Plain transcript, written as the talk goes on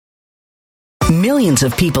Millions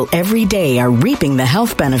of people every day are reaping the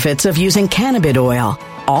health benefits of using cannabis oil,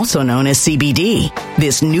 also known as CBD.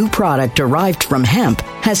 This new product derived from hemp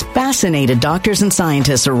has fascinated doctors and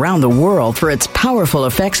scientists around the world for its powerful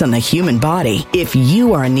effects on the human body. If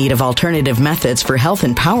you are in need of alternative methods for health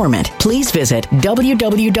empowerment, please visit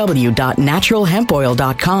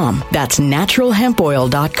www.naturalhempoil.com. That's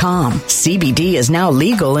naturalhempoil.com. CBD is now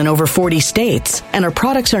legal in over 40 states, and our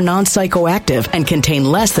products are non-psychoactive and contain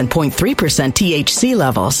less than 0.3% THC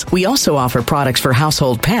levels. We also offer products for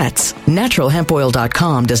household pets.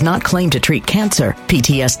 Naturalhempoil.com does not claim to treat cancer,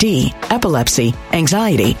 PTSD, epilepsy,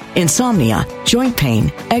 anxiety, insomnia, joint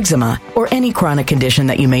pain, eczema, or any chronic condition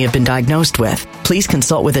that you may have been diagnosed with. Please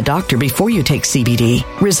consult with a doctor before you take CBD.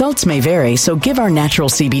 Results may vary, so give our natural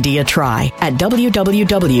CBD a try at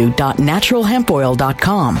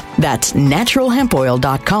www.naturalhempoil.com. That's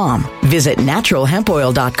naturalhempoil.com. Visit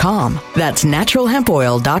naturalhempoil.com. That's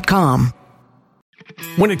naturalhempoil.com.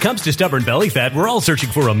 When it comes to stubborn belly fat, we're all searching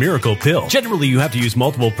for a miracle pill. Generally, you have to use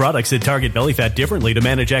multiple products that target belly fat differently to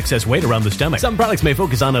manage excess weight around the stomach. Some products may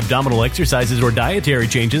focus on abdominal exercises or dietary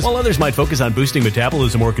changes, while others might focus on boosting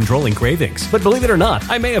metabolism or controlling cravings. But believe it or not,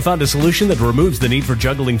 I may have found a solution that removes the need for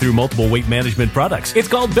juggling through multiple weight management products. It's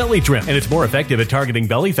called Belly Trim, and it's more effective at targeting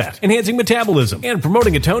belly fat, enhancing metabolism, and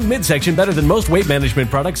promoting a toned midsection better than most weight management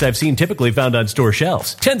products I've seen typically found on store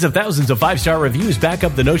shelves. Tens of thousands of 5-star reviews back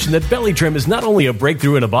up the notion that Belly Trim is not only a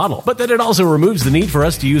breakthrough in a bottle, but that it also removes the need for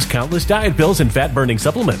us to use countless diet pills and fat-burning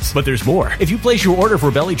supplements. But there's more. If you place your order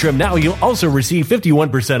for Belly Trim now, you'll also receive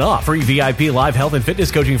 51% off, free VIP live health and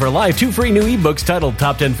fitness coaching for life, 2 free new ebooks titled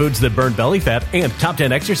Top 10 Foods That Burn Belly Fat and Top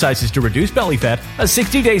 10 Exercises to Reduce Belly Fat, a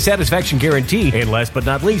 60-day satisfaction guarantee, and last but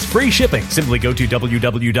not least, free shipping. Simply go to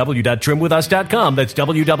www.trimwithus.com. That's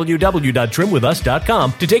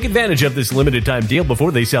www.trimwithus.com to take advantage of this limited time deal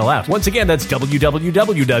before they sell out. Once again, that's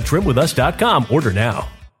www.trimwithus.com. Order now.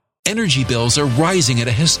 Energy bills are rising at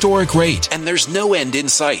a historic rate, and there's no end in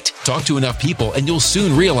sight. Talk to enough people, and you'll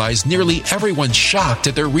soon realize nearly everyone's shocked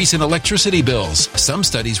at their recent electricity bills. Some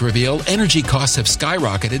studies reveal energy costs have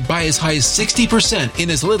skyrocketed by as high as 60%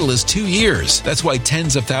 in as little as 2 years. That's why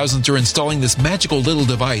tens of thousands are installing this magical little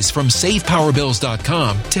device from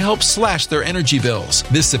SavePowerBills.com to help slash their energy bills.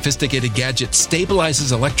 This sophisticated gadget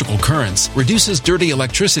stabilizes electrical currents, reduces dirty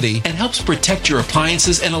electricity, and helps protect your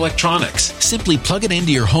appliances and electronics. Simply plug it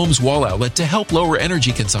into your home's wall outlet to help lower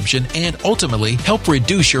energy consumption and ultimately help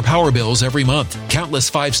reduce your power bills every month.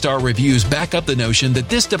 Countless 5-star reviews back up the notion that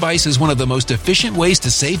this device is one of the most efficient ways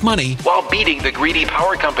to save money while beating the greedy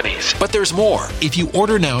power companies. But there's more. If you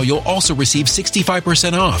order now, you'll also receive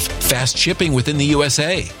 65% off, fast shipping within the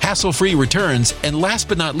USA, hassle-free returns, and last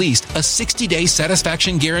but not least, a 60-day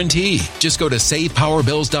satisfaction guarantee. Just go to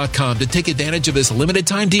SavePowerBills.com to take advantage of this limited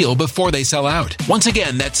time deal before they sell out. Once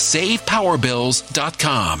again, that's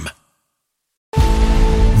SavePowerBills.com.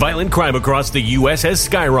 Violent crime across the U.S. has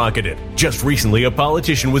skyrocketed. Just recently, a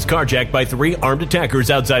politician was carjacked by 3 armed attackers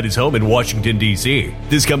outside his home in Washington, D.C.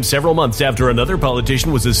 This comes several months after another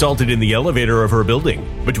politician was assaulted in the elevator of her building.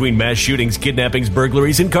 Between mass shootings, kidnappings,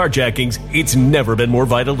 burglaries, and carjackings, it's never been more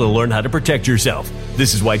vital to learn how to protect yourself.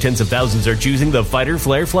 This is why tens of thousands are choosing the Fighter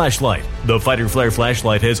Flare flashlight. The Fighter Flare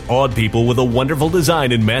flashlight has awed people with a wonderful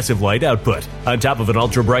design and massive light output. On top of an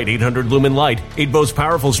ultra-bright 800-lumen light, it boasts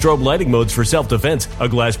powerful strobe lighting modes for self-defense, a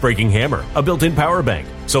glass-breaking hammer, a built-in power bank,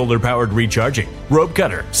 solar-powered recharging, rope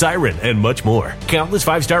cutter, siren, and much more. Countless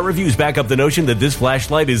 5-star reviews back up the notion that this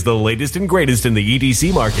flashlight is the latest and greatest in the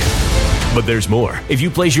EDC market. But there's more. If you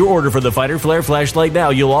place your order for the Fighter Flare flashlight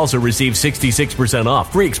now, you'll also receive 66%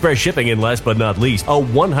 off, free express shipping, and last but not least, a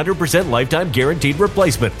 100% lifetime guaranteed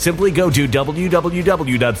replacement. Simply go to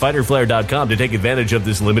www.fighterflare.com to take advantage of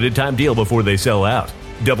this limited time deal before they sell out.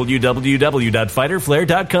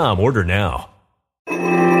 www.fighterflare.com. Order now.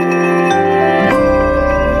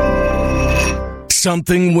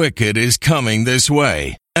 Something wicked is coming this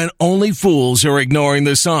way, and only fools are ignoring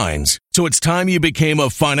the signs. So it's time you became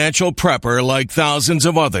a financial prepper like thousands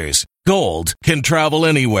of others. Gold can travel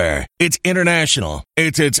anywhere. It's international.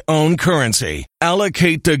 It's its own currency.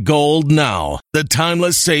 Allocate to gold now, the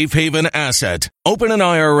timeless safe haven asset. Open an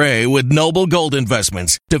IRA with Noble Gold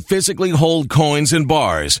Investments to physically hold coins and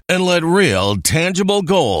bars and let real, tangible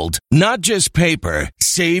gold, not just paper,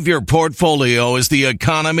 Save your portfolio as the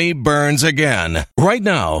economy burns again. Right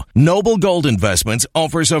now, Noble Gold Investments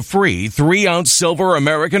offers a free 3-ounce silver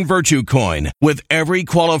American Virtue coin with every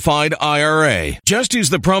qualified IRA. Just use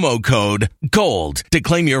the promo code GOLD to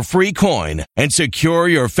claim your free coin and secure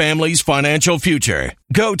your family's financial future.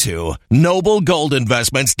 Go to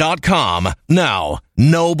noblegoldinvestments.com now.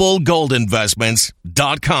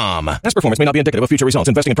 noblegoldinvestments.com. Past performance may not be indicative of future results.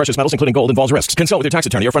 Investing in precious metals, including gold, involves risks. Consult with your tax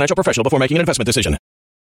attorney or financial professional before making an investment decision.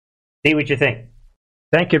 See what you think.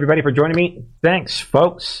 Thank you, everybody, for joining me. Thanks,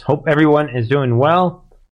 folks. Hope everyone is doing well.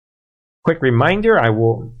 Quick reminder, I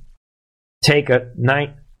will take a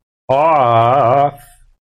night off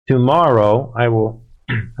tomorrow.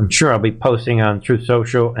 I'm sure I'll be posting on Truth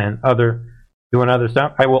Social and doing other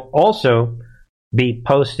stuff. I will also be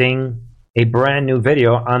posting a brand new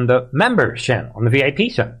video on the members channel, on the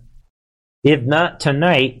VIP side. If not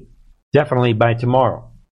tonight, definitely by tomorrow.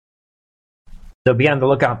 So be on the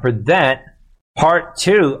lookout for that. Part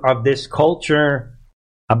 2 of this culture,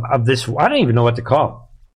 of this, I don't even know what to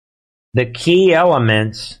call it. The key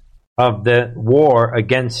elements of the war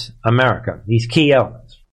against America. These key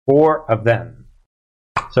elements. 4 of them.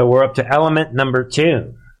 So we're up to element number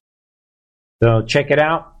 2. So check it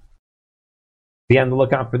out. Be on the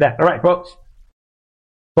lookout for that. All right, folks. It's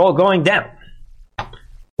all going down.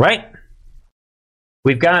 Right?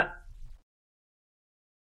 We've got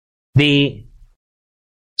the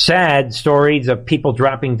sad stories of people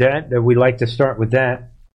dropping dead. That we like to start with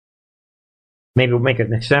that. Maybe we'll make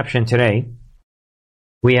an exception today.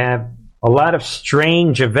 We have a lot of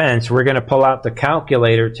strange events. We're going to pull out the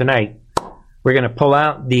calculator tonight. We're going to pull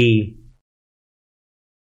out the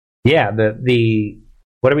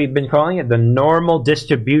what have we been calling it? The normal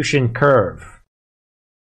distribution curve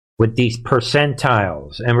with these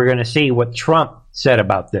percentiles. And we're going to see what Trump said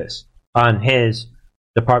about this on his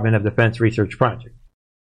Department of Defense research project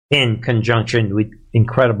in conjunction with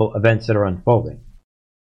incredible events that are unfolding.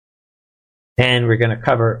 And we're going to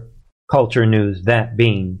cover culture news, that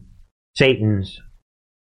being Satan's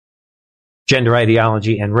gender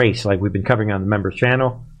ideology and race, like we've been covering on the members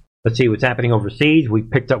channel. Let's see what's happening overseas. We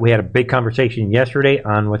had a big conversation yesterday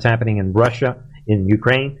on what's happening in Russia, in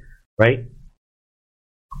Ukraine, right?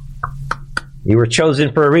 You were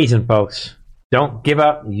chosen for a reason, folks. Don't give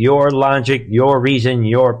up your logic, your reason,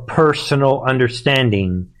 your personal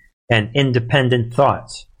understanding and independent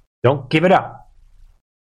thoughts. Don't give it up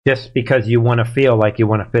just because you want to feel like you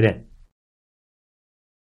want to fit in.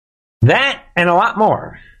 That and a lot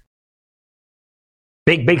more.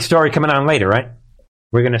 Big story coming on later, right?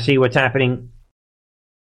 We're going to see what's happening.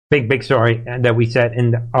 Big story that we said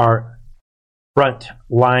in our front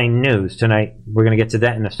line news tonight. We're going to get to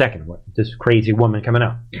that in a second. This crazy woman coming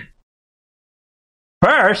up.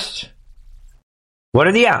 First, what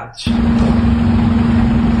are the odds?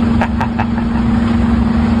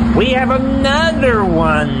 We have another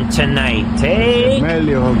one tonight, eh?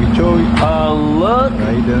 Look.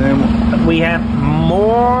 We have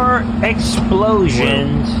more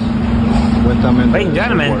explosions. Ladies and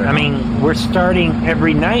gentlemen, I mean, we're starting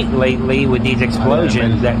every night lately with these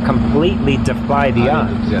explosions that completely defy the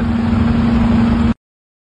odds.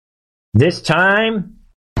 This time,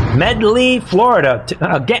 Medley, Florida.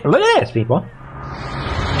 Again, look at this, people.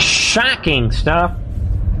 Shocking stuff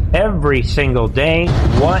every single day.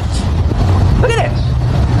 What? Look at this.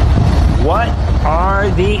 What are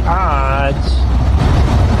the odds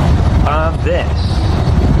of this?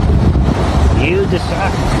 You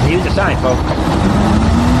decide, folks.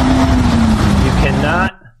 You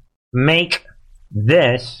cannot make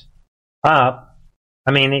this up.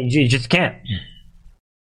 I mean, you just can't.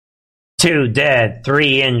 2 dead,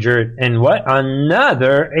 3 injured, and what?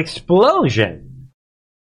 Another explosion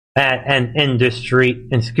at an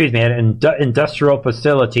industrial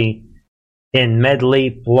facility in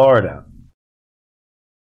Medley, Florida.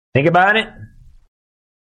 Think about it.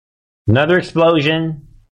 Another explosion.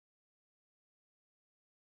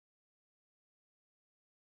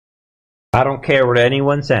 I don't care what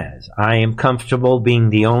anyone says. I am comfortable being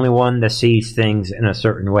the only one that sees things in a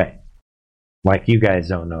certain way. Like you guys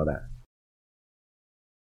don't know that.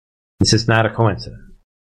 This is not a coincidence.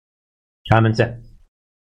 Common sense.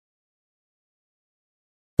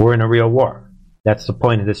 We're in a real war. That's the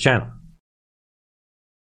point of this channel.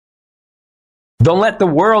 Don't let the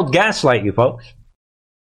world gaslight you, folks.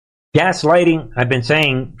 Gaslighting, I've been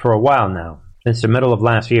saying for a while now, since the middle of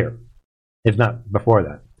last year, if not before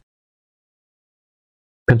that.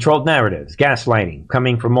 Controlled narratives, gaslighting,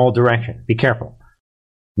 coming from all directions. Be careful.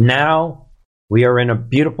 Now, we are in a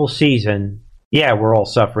beautiful season. Yeah, we're all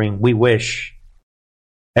suffering. We wish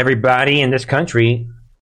everybody in this country,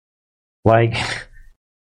 like,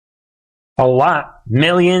 a lot,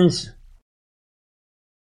 millions.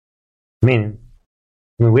 I mean,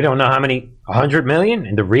 we don't know how many, 100 million,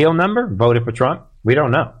 and the real number voted for Trump. We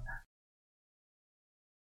don't know.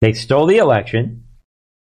 They stole the election.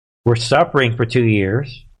 We're suffering for 2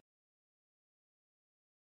 years.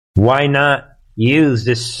 Why not use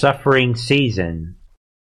this suffering season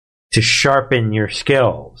to sharpen your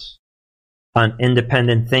skills on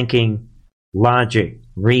independent thinking, logic,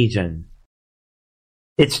 reason?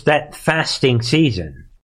 It's that fasting season.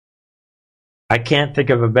 I can't think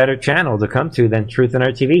of a better channel to come to than Truth and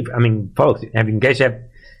Art TV. I mean, folks, in case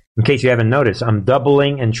you haven't noticed, I'm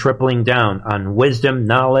doubling and tripling down on wisdom,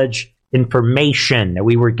 knowledge, information that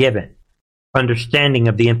we were given, understanding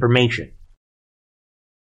of the information.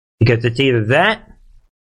 Because it's either that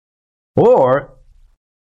or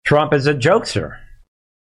Trump is a jokester.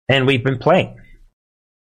 And we've been playing.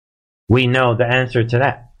 We know the answer to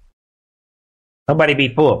that. Nobody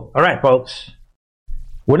be fooled. All right, folks.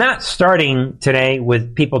 We're not starting today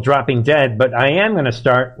with people dropping dead, but I am going to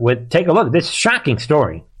start with, take a look at this shocking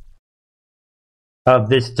story of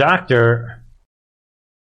this doctor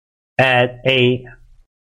at a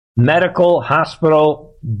medical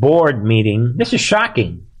hospital board meeting. This is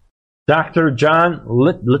shocking. Dr. John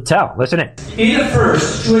Littell. Listen in. Be the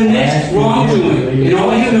first to admit wrongdoing in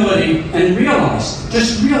all humility and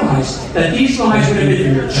just realize that these lives would have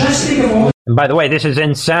been, just think of all. And by the way, this is in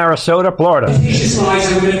Sarasota, Florida. These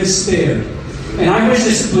lives I would have been spared. And I was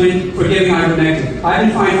disciplined for giving ivermectin. I've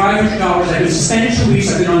been fined $500. I've been suspended 2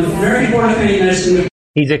 weeks. I've been on the very board of pain medicine.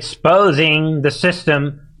 He's exposing the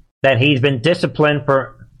system that he's been disciplined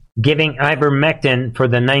for giving ivermectin for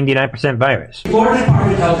the 99% virus. Florida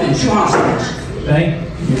Department of Health in 2 hospitals. Thank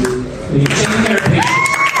you. Taking care of patients.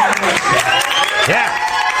 Yeah.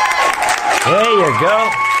 There you go.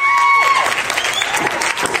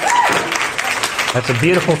 That's a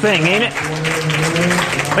beautiful thing, ain't it?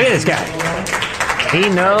 Look at this guy. He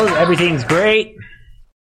knows everything's great.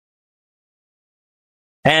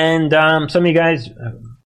 And some of you guys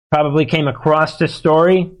probably came across this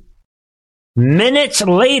story. Minutes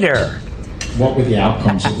later. What were the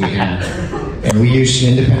outcomes that we had? And we used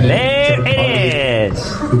an independent there it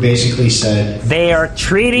is. Who basically said they are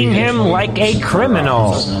treating him like a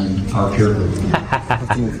criminal. Our peer group.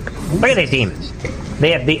 Look at these demons.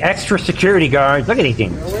 They have the extra security guards. Look at these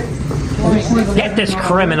demons. Get this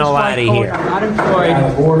criminal out of here. I'm not employed.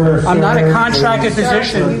 I'm not a contracted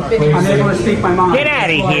physician. I'm able to speak my mind. Get out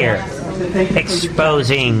of here.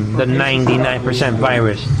 Exposing the 99%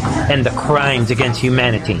 virus and the crimes against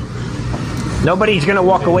humanity. Nobody's going to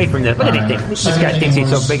walk away from this. Look at these things. This guy thinks he's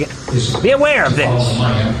so big. Be aware of this.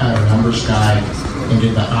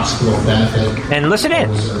 And listen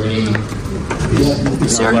in.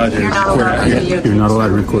 Sir, you're not allowed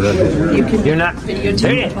to record it. You're not. There it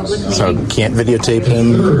is. So can't videotape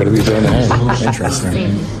him. What are we doing there?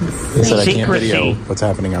 Interesting. He said I can't video what's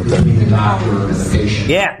happening out there.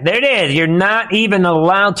 Yeah, there it is. You're not even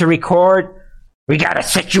allowed to record. We got a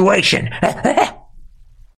situation.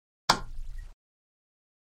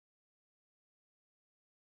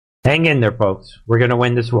 Hang in there, folks. We're going to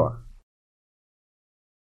win this war.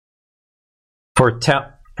 For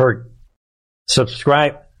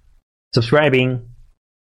subscribing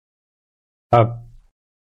a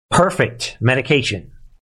perfect medication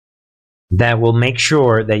that will make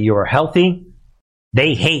sure that you are healthy.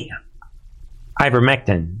 They hate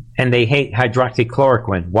ivermectin and they hate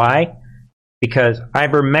hydroxychloroquine. Why? Because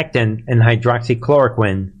ivermectin and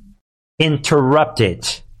hydroxychloroquine interrupted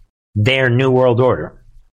their New World Order.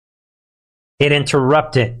 It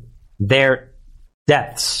interrupted their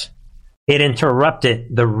deaths. It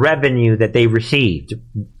interrupted the revenue that they received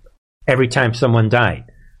every time someone died.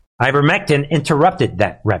 Ivermectin interrupted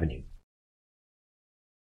that revenue.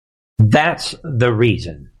 That's the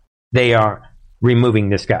reason they are removing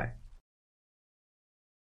this guy.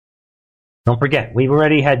 Don't forget, we've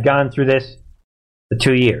already had gone through this for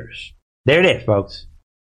 2 years. There it is, folks.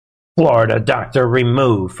 Florida doctor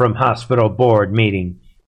removed from hospital board meeting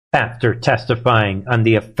after testifying on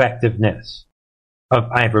the effectiveness of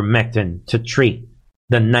ivermectin to treat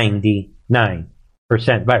the 99%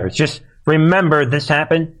 virus. Just remember this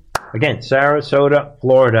happened, again, Sarasota,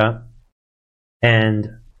 Florida, and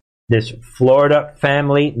this Florida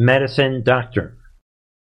family medicine doctor,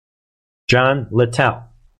 John Littell,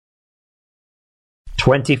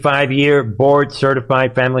 25-year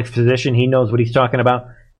board-certified family physician. He knows what he's talking about.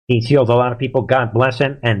 He's healed a lot of people. God bless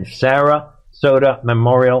him. And Sarasota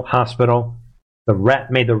Memorial Hospital,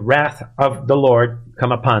 may the wrath of the Lord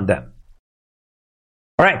come upon them.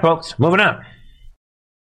 All right, folks, moving on.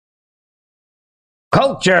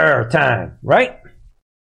 Culture time, right?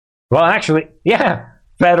 Well, actually, yeah,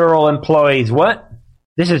 federal employees. What?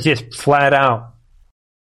 This is just flat out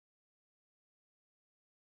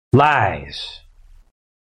lies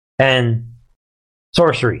and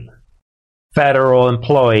sorcery. Federal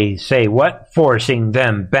employees say what? Forcing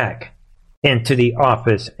them back into the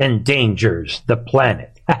office endangers the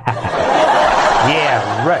planet.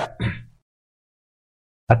 Yeah, right.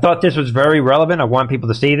 I thought this was very relevant. I want people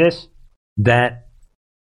to see this. That,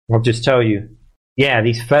 I'll just tell you, yeah,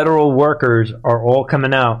 these federal workers are all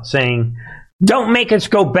coming out saying, don't make us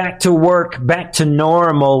go back to work, back to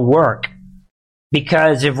normal work.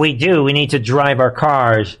 Because if we do, we need to drive our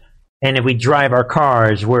cars. And if we drive our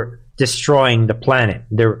cars, we're destroying the planet.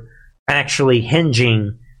 They're actually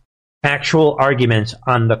hinging actual arguments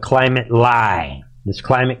on the climate lie, this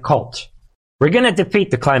climate cult. We're going to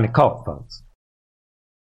defeat the climate cult, folks.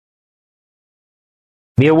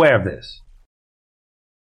 Be aware of this.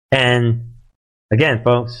 And again,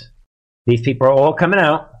 folks, these people are all coming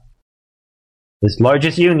out. This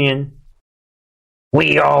largest union.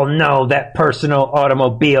 We all know that personal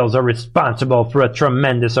automobiles are responsible for a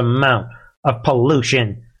tremendous amount of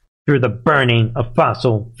pollution through the burning of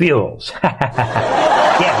fossil fuels.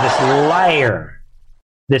 Yeah, this liar,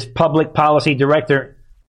 this public policy director,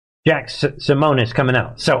 Jack Simone, is coming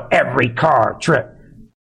out. So every car trip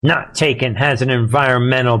not taken has an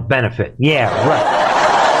environmental benefit. Yeah,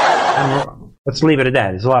 right. Let's leave it at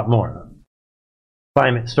that. There's a lot more.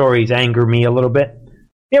 Climate stories anger me a little bit.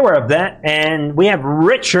 Be aware of that. And we have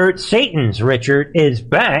Richard, Satan's Richard, is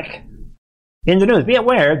back in the news. Be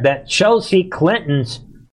aware that Chelsea Clinton's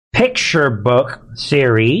picture book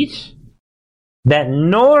series that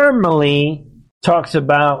normally talks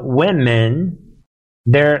about women,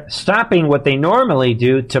 they're stopping what they normally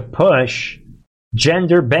do to push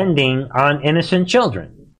gender bending on innocent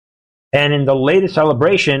children. And in the latest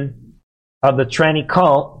celebration of the tranny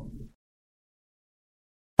cult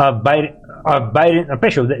of Biden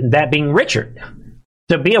official, that being Richard.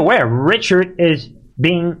 So be aware, Richard is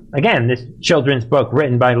being, again, this children's book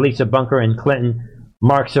written by Lisa Bunker and Clinton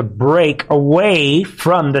marks a break away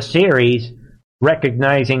from the series,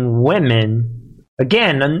 recognizing women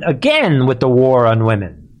again and again with the war on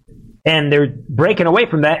women. And they're breaking away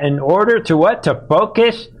from that in order to what? To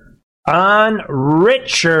focus on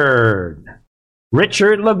Richard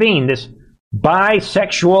Levine, this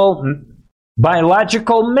bisexual,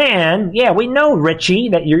 biological man. Yeah, we know, Richie,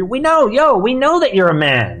 that we know that you're a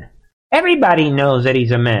man. Everybody knows that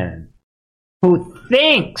he's a man who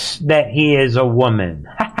thinks that he is a woman.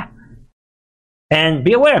 And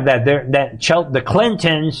be aware of that. The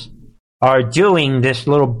Clintons are doing this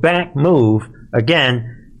little back move.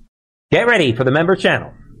 Again, get ready for the member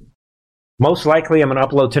channel. Most likely I'm going to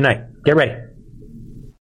upload tonight. Get ready.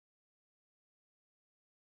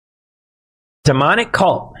 Demonic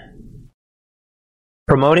cult.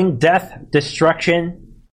 Promoting death,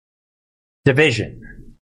 destruction,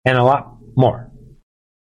 division, and a lot more.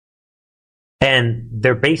 And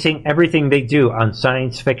they're basing everything they do on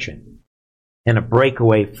science fiction and a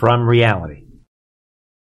breakaway from reality.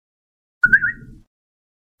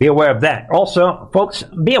 Be aware of that. Also, folks,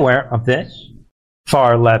 be aware of this.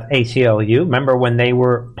 Far left ACLU. Remember when they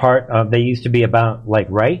were they used to be about like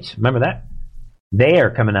rights? Remember that? They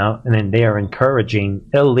are coming out and then they are encouraging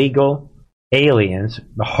illegal aliens,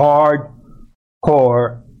 the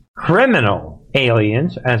hardcore criminal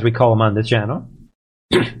aliens, as we call them on this channel.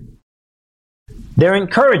 They're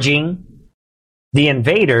encouraging the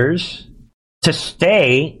invaders to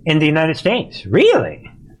stay in the United States.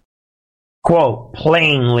 Really? Quote,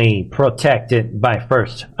 plainly protected by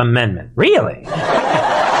First Amendment. Really?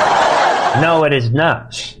 No, it is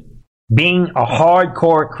not. Being a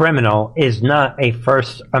hardcore criminal is not a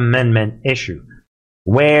First Amendment issue.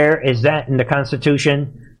 Where is that in the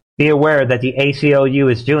Constitution? Be aware that the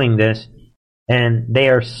ACLU is doing this, and they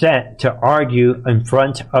are set to argue in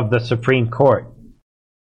front of the Supreme Court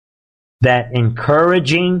that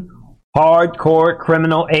encouraging hardcore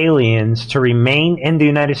criminal aliens to remain in the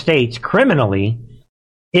United States criminally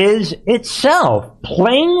is itself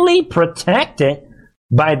plainly protected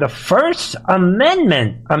by the First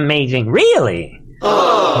Amendment. Amazing, really?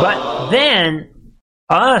 But then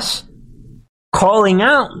us calling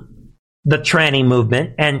out the tranny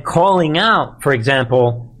movement and calling out, for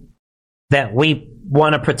example, that we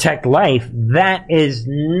want to protect life, that is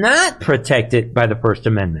not protected by the First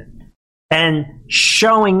Amendment. And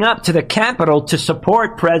showing up to the Capitol to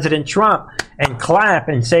support President Trump and clap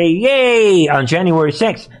and say, yay, on January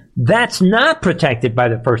 6th, that's not protected by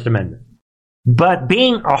the First Amendment. But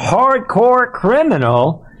being a hardcore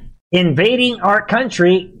criminal invading our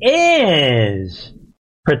country is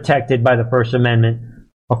protected by the First Amendment.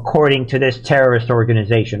 according to this terrorist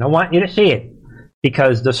organization. I want you to see it,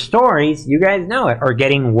 because the stories, you guys know it, are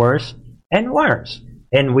getting worse and worse.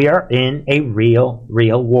 And we are in a real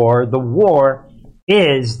war. The war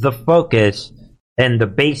is the focus and the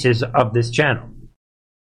basis of this channel.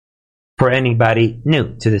 For anybody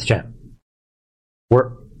new to this channel,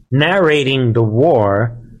 we're narrating the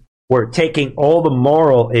war. We're taking all the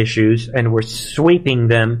moral issues and we're sweeping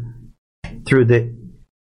them through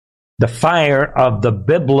the fire of the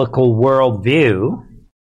biblical worldview.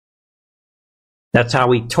 That's how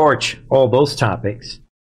we torch all those topics.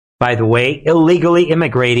 By the way, illegally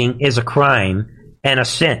immigrating is a crime and a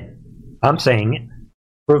sin. I'm saying it.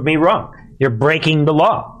 Prove me wrong. You're breaking the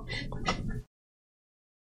law.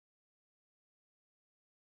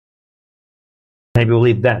 Maybe we'll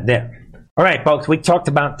leave that there. All right, folks, we talked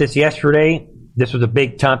about this yesterday. This was a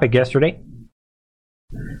big topic yesterday.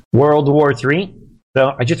 World War III.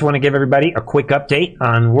 So I just want to give everybody a quick update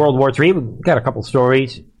on World War III. We've got a couple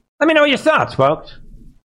stories. Let me know your thoughts, folks.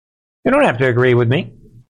 You don't have to agree with me.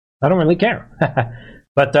 I don't really care.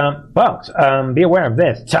 But, folks, be aware of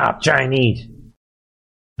this. Top Chinese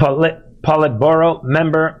Politburo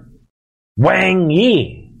member Wang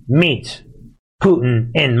Yi meets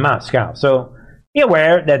Putin in Moscow. So be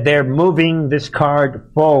aware that they're moving this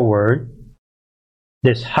card forward.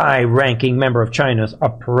 This high-ranking member of China's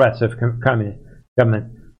oppressive communist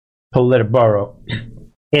government, Politburo,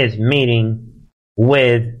 is meeting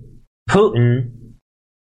with Putin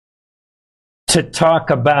to talk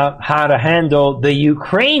about how to handle the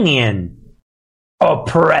Ukrainian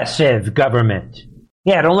oppressive government.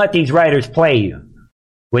 Yeah, don't let these writers play you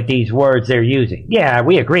with these words they're using. Yeah,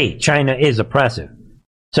 we agree. China is oppressive.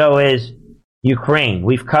 So is Ukraine.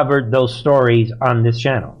 We've covered those stories on this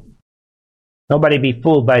channel. Nobody be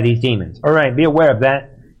fooled by these demons. All right, be aware of that.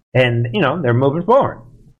 And, they're moving forward.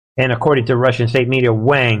 And according to Russian state media,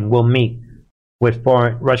 Wang will meet with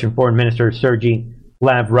Russian Foreign Minister Sergei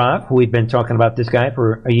Lavrov, who we've been talking about this guy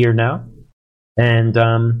for a year now. And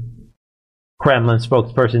Kremlin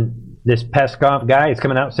spokesperson, this Peskov guy, is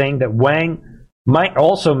coming out saying that Wang might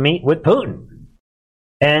also meet with Putin.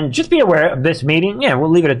 And just be aware of this meeting. Yeah,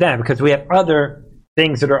 we'll leave it at that because we have other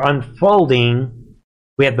things that are unfolding.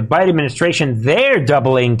 We have the Biden administration. They're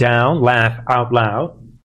doubling down, laugh out loud.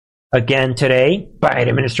 Again today, Biden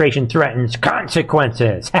administration threatens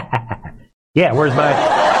consequences. Yeah, where's my...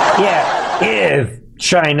 Yeah, if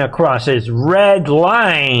China crosses red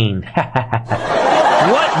line.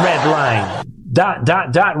 What red line? ...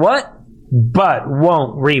 what? But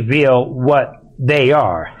won't reveal what they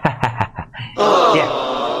are.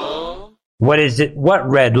 Yeah. What is it? What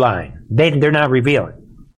red line? They're not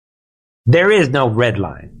revealing. There is no red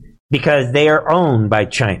line because they are owned by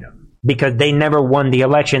China. Because they never won the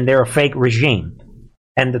election. They're a fake regime.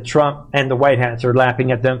 And the Trump and the White Hats are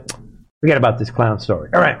laughing at them. Forget about this clown story.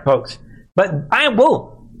 All right, folks. But I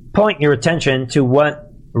will point your attention to what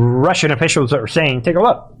Russian officials are saying. Take a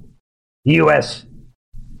look. U.S.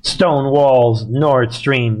 stonewalls Nord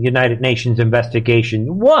Stream United Nations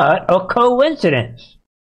investigation. What a coincidence.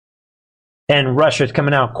 And Russia's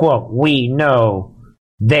coming out, quote, we know,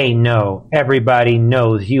 they know, everybody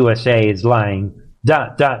knows USA is lying. ...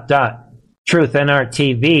 Truth NR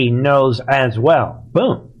TV knows as well.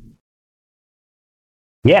 Boom.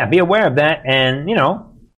 Yeah, be aware of that. And,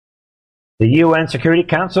 the UN Security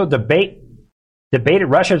Council debated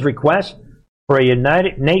Russia's request for a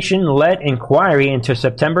United Nations-led inquiry into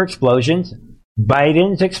September explosions,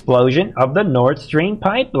 Biden's explosion of the Nord Stream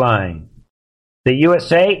pipeline. The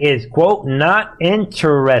USA is, quote, not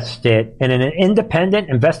interested in an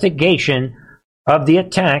independent investigation of the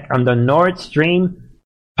attack on the Nord Stream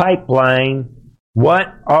pipeline. What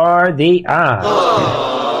are the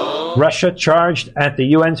odds? Russia charged at the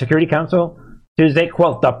UN Security Council Tuesday,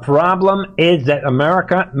 quote, the problem is that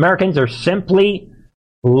Americans are simply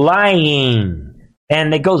lying.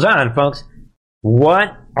 And it goes on, folks.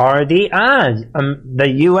 What are the odds? The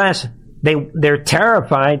U.S., they're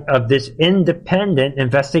terrified of this independent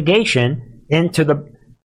investigation into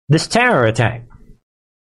this terror attack.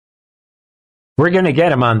 We're going to get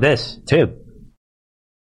them on this, too.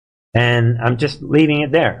 And I'm just leaving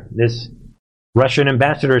it there. This Russian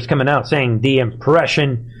ambassador is coming out saying the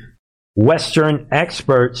impression Western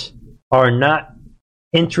experts are not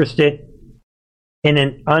interested in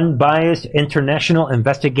an unbiased international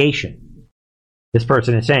investigation. This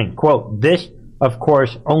person is saying, quote, this, of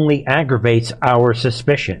course, only aggravates our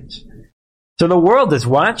suspicions. So the world is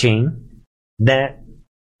watching that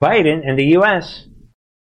Biden and the U.S.,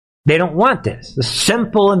 they don't want this. A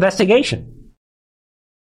simple investigation.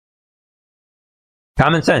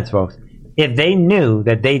 Common sense, folks. if they knew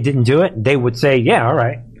that they didn't do it, they would say, yeah, all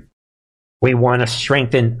right. We want to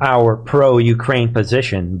strengthen our pro-Ukraine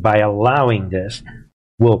position by allowing this.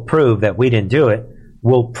 We'll prove that we didn't do it.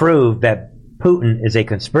 We'll prove that Putin is a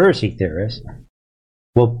conspiracy theorist.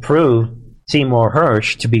 We'll prove Seymour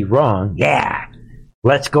Hersh to be wrong. Yeah,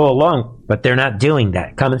 let's go along. But they're not doing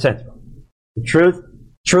that. Common sense. The truth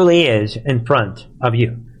truly is in front of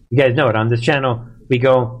you. You guys know it. On this channel, we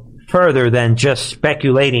go further than just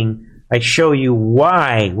speculating. I show you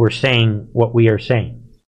why we're saying what we are saying.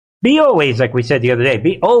 Be always, like we said the other day,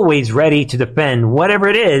 be always ready to defend whatever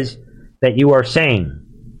it is that you are saying.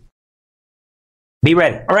 Be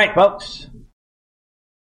ready. All right, folks.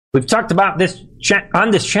 We've talked about this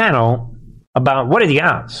on this channel about what are the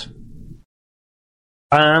odds.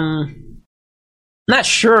 Not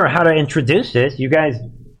sure how to introduce this. You guys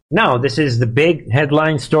know this is the big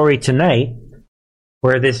headline story tonight,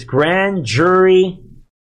 where this grand jury,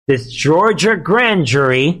 this Georgia grand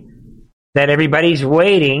jury that everybody's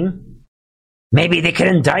waiting, maybe they could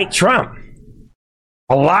indict Trump.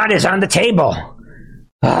 A lot is on the table.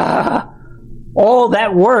 All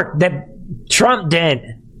that work that Trump did,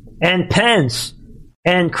 and Pence,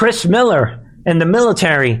 and Chris Miller, and the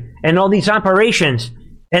military, and all these operations,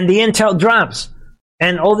 and the intel drops,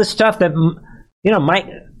 and all this stuff that,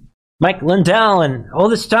 Mike Lindell, and all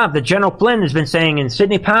this stuff that General Flynn has been saying, and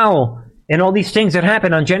Sidney Powell, and all these things that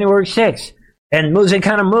happened on January 6th, and moves and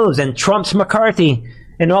kind of moves, and Trump's McCarthy,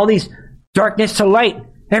 and all these darkness to light.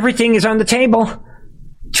 Everything is on the table.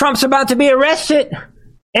 Trump's about to be arrested.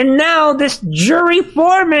 And now this jury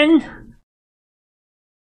foreman.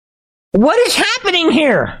 What is happening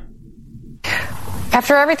here?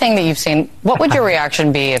 After everything that you've seen, what would your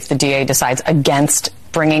reaction be if the DA decides against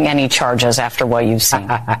bringing any charges after what you've seen?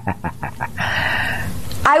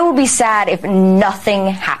 I will be sad if nothing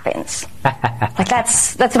happens. Like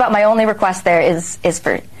that's about my only request there is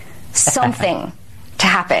for something to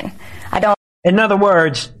happen. In other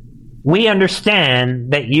words, we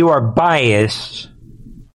understand that you are biased,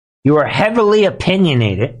 you are heavily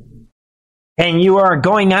opinionated, and you are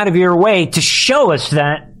going out of your way to show us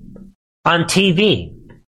that on TV.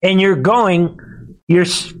 And you're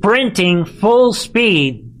sprinting full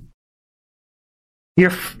speed.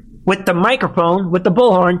 You're with the microphone, with the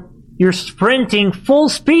bullhorn, you're sprinting full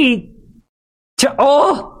speed to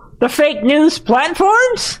all the fake news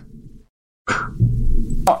platforms? I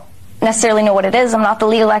don't necessarily know what it is. I'm not the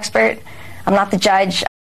legal expert. I'm not the judge.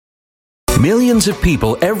 Millions of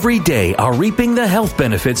people every day are reaping the health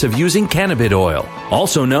benefits of using cannabis oil,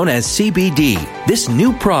 also known as CBD. This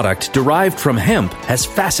new product derived from hemp has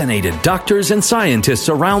fascinated doctors and scientists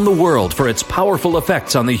around the world for its powerful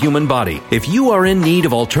effects on the human body. If you are in need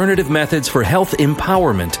of alternative methods for health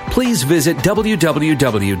empowerment, please visit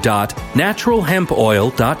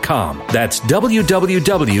www.naturalhempoil.com. That's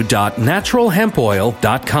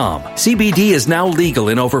www.naturalhempoil.com. CBD is now legal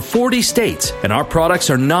in over 40 states, and our products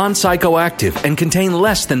are non-psychoactive and contain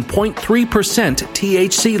less than 0.3%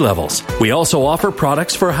 THC levels. We also offer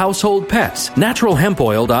products for household pets.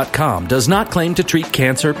 NaturalHempOil.com does not claim to treat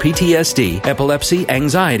cancer, PTSD, epilepsy,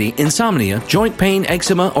 anxiety, insomnia, joint pain,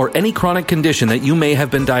 eczema, or any chronic condition that you may have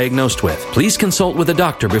been diagnosed with. Please consult with a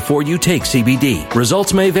doctor before you take CBD.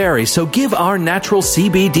 Results may vary, so give our natural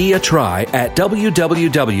CBD a try at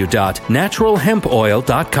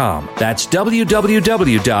www.naturalhempoil.com. That's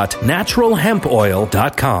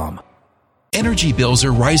www.naturalhempoil.com. Energy bills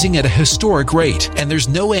are rising at a historic rate, and there's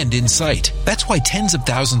no end in sight. That's why tens of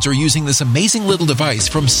thousands are using this amazing little device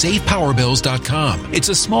from SavePowerBills.com. It's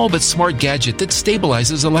a small but smart gadget that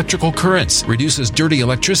stabilizes electrical currents, reduces dirty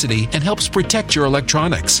electricity, and helps protect your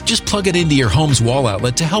electronics. Just plug it into your home's wall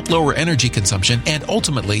outlet to help lower energy consumption and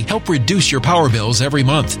ultimately help reduce your power bills every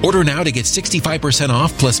month. Order now to get 65%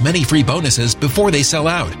 off plus many free bonuses before they sell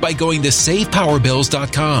out by going to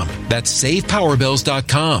SavePowerBills.com. That's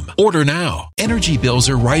SavePowerBills.com. Order now. Energy bills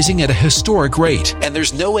are rising at a historic rate, and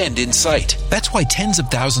there's no end in sight. That's why tens of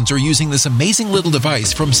thousands are using this amazing little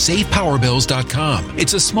device from SavePowerBills.com.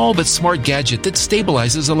 It's a small but smart gadget that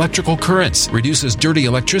stabilizes electrical currents, reduces dirty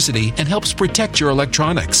electricity, and helps protect your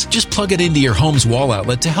electronics. Just plug it into your home's wall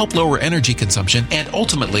outlet to help lower energy consumption and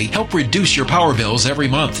ultimately help reduce your power bills every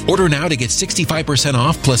month. Order now to get 65%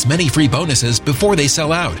 off plus many free bonuses before they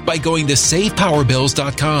sell out by going to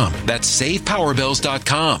SavePowerBills.com. That's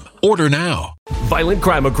SavePowerBills.com. Order now. Violent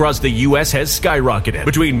crime across the U.S. has skyrocketed.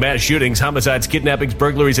 Between mass shootings, homicides, kidnappings,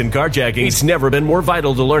 burglaries, and carjacking, it's never been more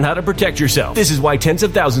vital to learn how to protect yourself. This is why tens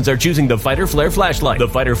of thousands are choosing the Fighter Flare flashlight. The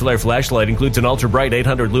Fighter Flare flashlight includes an ultra-bright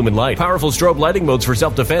 800 lumen light, powerful strobe lighting modes for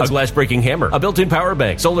self-defense, a glass-breaking hammer, a built-in power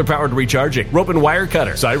bank, solar-powered recharging, rope and wire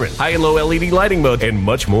cutter, siren, high and low LED lighting mode, and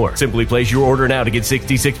much more. Simply place your order now to get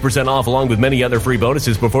 66% off along with many other free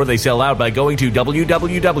bonuses before they sell out by going to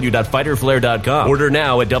www.fighterflare.com. Order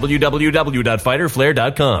now at www.fighterflare.com.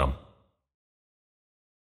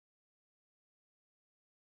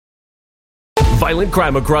 Violent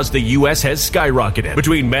crime across the U.S. has skyrocketed.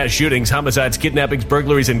 Between mass shootings, homicides, kidnappings,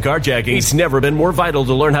 burglaries, and carjacking, it's never been more vital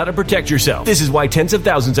to learn how to protect yourself. This is why tens of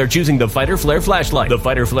thousands are choosing the Fighter Flare flashlight. The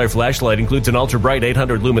Fighter Flare flashlight includes an ultra-bright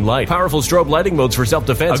 800 lumen light, powerful strobe lighting modes for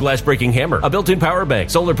self-defense, a glass-breaking hammer, a built-in power bank,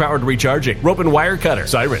 solar-powered recharging, rope and wire cutter,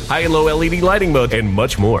 siren, high and low LED lighting mode, and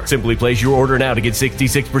much more. Simply place your order now to get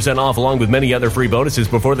 66% off along with many other free bonuses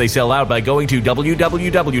before they sell out by going to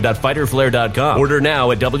www.fighterflare.com. Order now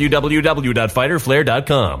at www.fighterflare.com.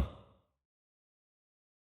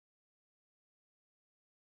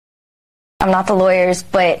 I'm not the lawyers,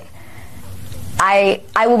 but I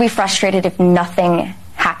will be frustrated if nothing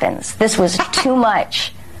happens. This was too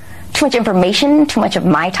much information, too much of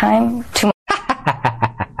my time, too much.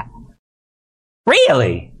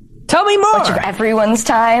 Really? Tell me more. Too much of everyone's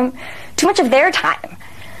time, too much of their time,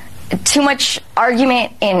 too much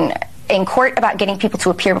argument in court about getting people to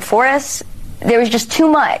appear before us. There was just too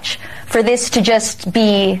much for this to just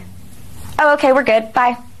be, oh, okay, we're good,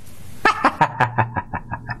 bye.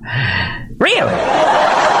 Really?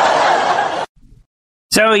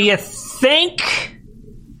 So you think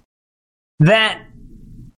that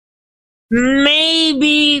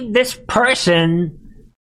maybe this person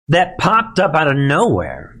that popped up out of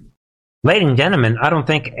nowhere, ladies and gentlemen, I don't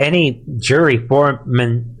think any jury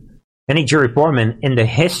foreman in the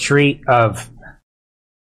history of,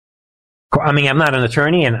 I mean, I'm not an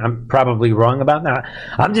attorney, and I'm probably wrong about that.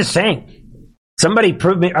 I'm just saying, somebody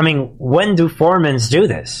prove me. I mean, when do foremans do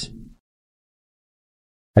this?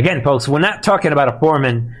 Again, folks, we're not talking about a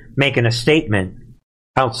foreman making a statement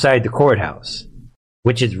outside the courthouse,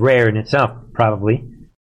 which is rare in itself, probably.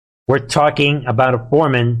 We're talking about a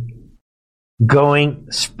foreman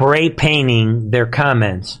spray painting their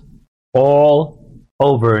comments all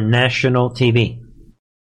over national TV.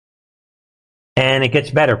 And it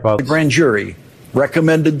gets better, folks. The grand jury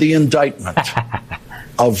recommended the indictment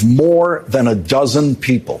of more than a dozen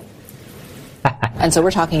people. And so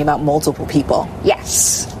we're talking about multiple people.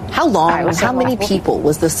 Yes. How many people?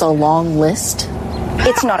 Was this a long list?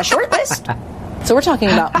 It's not a short list. So we're talking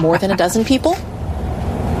about more than a dozen people?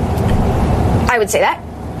 I would say that.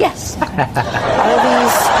 Yes. All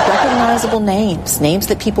these recognizable names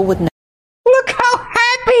that people would know. Look how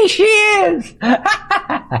happy she is!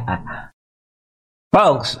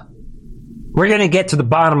 Folks, we're going to get to the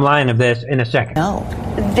bottom line of this in a second. No.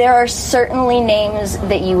 There are certainly names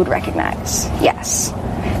that you would recognize, yes.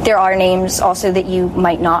 There are names also that you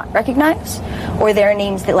might not recognize, or there are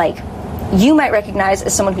names that, like, you might recognize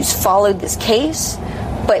as someone who's followed this case,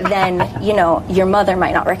 but then, your mother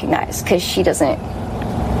might not recognize because she doesn't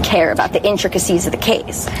care about the intricacies of the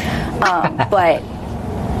case. But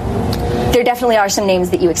there definitely are some names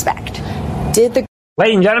that you expect. Ladies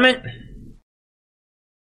and gentlemen,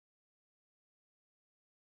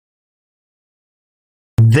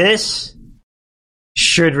 this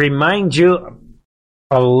should remind you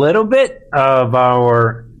a little bit of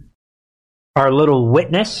our little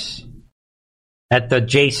witness at the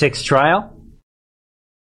J6 trial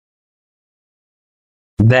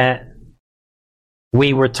that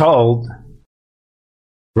we were told,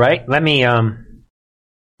 right? Let me,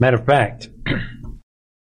 matter of fact,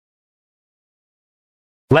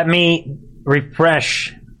 let me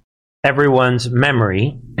refresh everyone's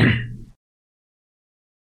memory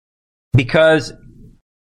because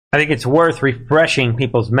I think it's worth refreshing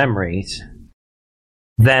people's memories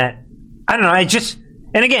that, I don't know,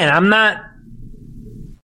 and again,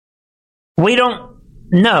 we don't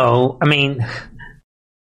know, I mean,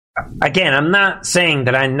 again, I'm not saying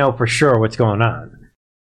that I know for sure what's going on,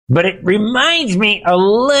 but it reminds me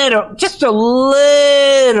just a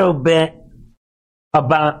little bit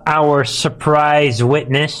about our surprise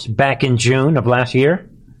witness back in June of last year.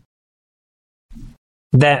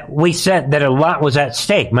 That we said that a lot was at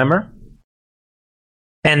stake, remember?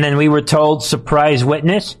 And then we were told, surprise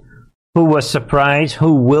witness, who was surprised,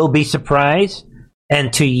 who will be surprised,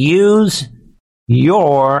 and to use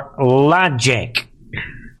your logic.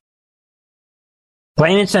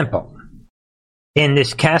 Plain and simple. In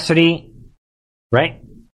this Cassidy, right?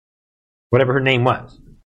 Whatever her name was.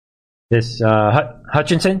 This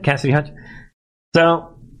Hutchinson, Cassidy Hutchinson.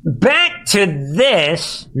 So back to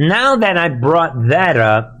this. Now that I brought that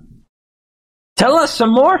up, tell us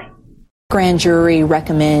some more. Grand jury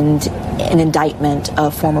recommend an indictment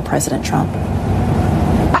of former President Trump.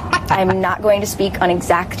 I'm not going to speak on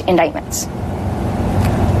exact indictments.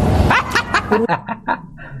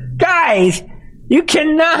 Guys, you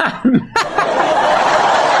cannot.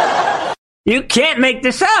 You can't make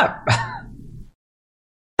this up.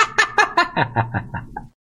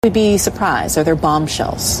 We'd be surprised. Are there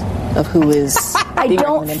bombshells of who is being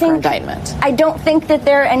recommended for indictment? I don't think that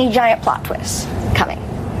there are any giant plot twists coming.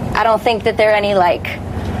 I don't think that there are any,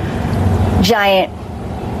 giant...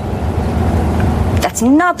 That's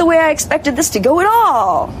not the way I expected this to go at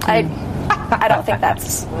all. I don't think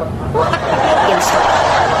that's in store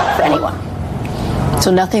for anyone.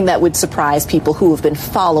 So nothing that would surprise people who have been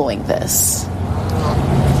following this?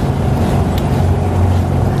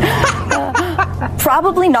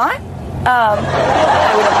 Probably not. I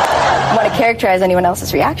wouldn't want to characterize anyone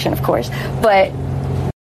else's reaction, of course, but...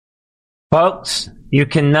 Folks, you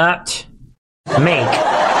cannot make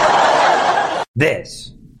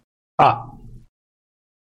this up.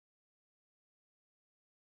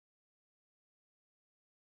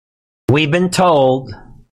 We've been told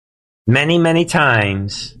many, many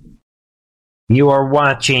times you are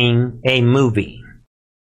watching a movie.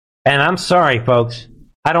 And I'm sorry, folks,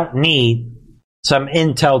 I don't need some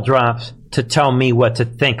intel drops to tell me what to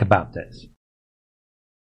think about this.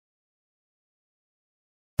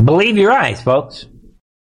 Believe your eyes, folks.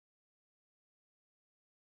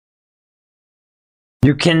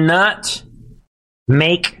 You cannot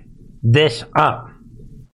make this up.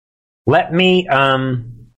 Let me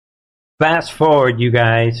fast forward, you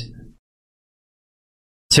guys,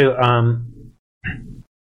 to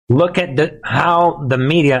look at how the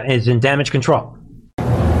media is in damage control.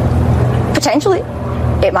 Potentially.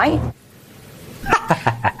 It might.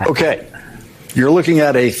 Okay. You're looking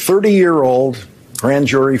at a 30-year-old grand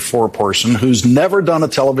jury foreperson who's never done a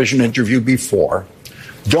television interview before.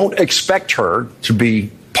 Don't expect her to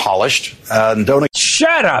be polished. And don't.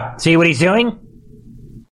 Shut up! See what he's doing?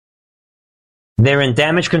 They're in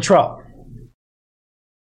damage control.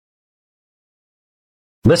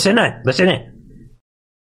 Listen in.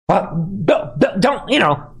 Well,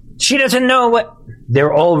 don't, she doesn't know what.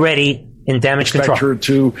 They're already in damage control. Expect her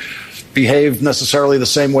to behave necessarily the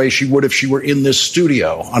same way she would if she were in this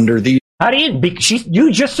studio under the. How do you?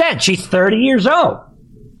 You just said she's 30 years old.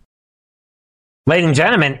 Ladies and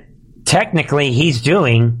gentlemen, technically he's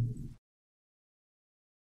doing.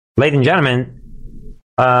 Ladies and gentlemen,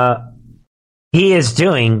 he is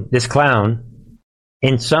doing, this clown,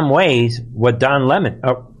 in some ways, what Don Lemon.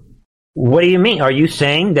 What do you mean? Are you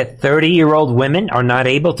saying that 30-year-old women are not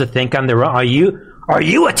able to think on their own? Are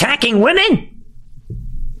you attacking women?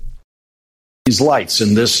 These lights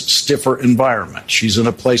in this stiffer environment. She's in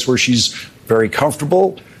a place where she's very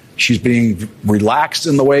comfortable. She's being relaxed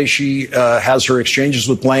in the way she has her exchanges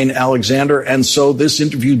with Blaine Alexander. And so this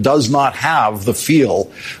interview does not have the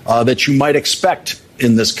feel that you might expect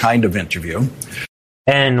in this kind of interview.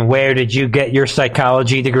 And where did you get your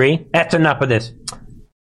psychology degree? That's enough of this.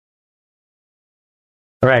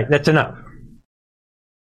 All right, that's enough.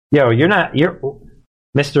 You're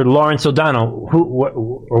Mr. Lawrence O'Donnell.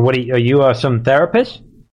 What are you some therapist?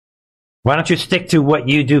 Why don't you stick to what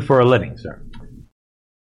you do for a living, sir?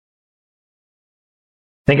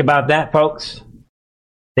 Think about that, folks.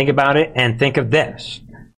 Think about it and think of this.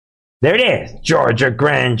 There it is. Georgia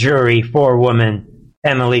grand jury forewoman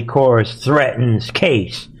Emily Kors threatens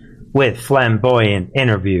case with flamboyant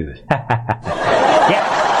interviews. Yeah.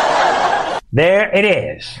 There it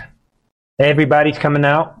is. Everybody's coming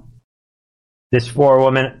out. This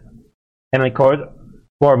forewoman, Emily Kors,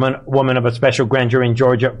 forewoman of a special grand jury in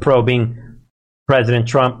Georgia, probing President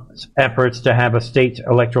Trump's efforts to have a state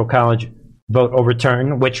electoral college vote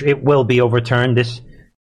overturned, which it will be overturned.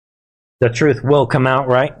 The truth will come out,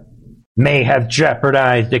 right? May have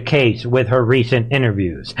jeopardized the case with her recent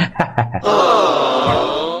interviews.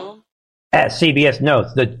 As CBS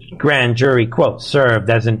notes, the grand jury, quote, served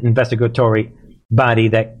as an investigatory body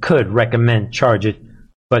that could recommend charges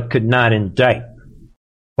but could not indict,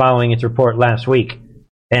 following its report last week.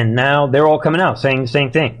 And now they're all coming out saying the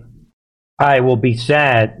same thing. I will be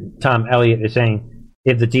sad, Tom Elliott is saying,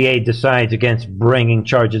 if the DA decides against bringing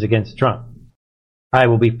charges against Trump. I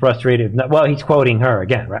will be frustrated. Well, he's quoting her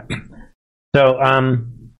again, right? So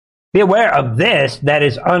be aware of this that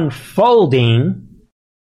is unfolding.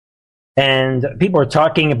 And people are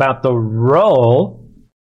talking about the role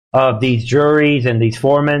of these juries and these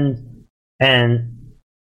foremen. And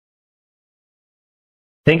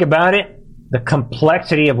Think about it. The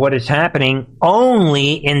complexity of what is happening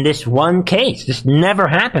only in this one case. This never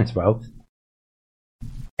happens, folks.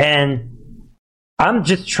 And I'm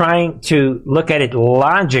just trying to look at it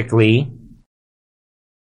logically.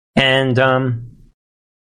 And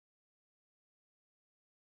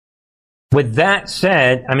with that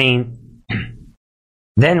said, I mean,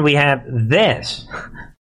 then we have this.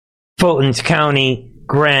 Fulton's County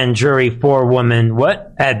grand jury forewoman,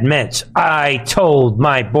 admits, I told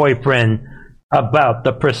my boyfriend about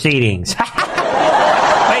the proceedings. Ladies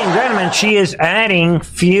and gentlemen, she is adding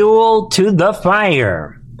fuel to the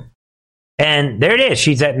fire. And there it is.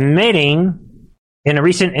 She's admitting in a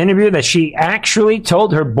recent interview that she actually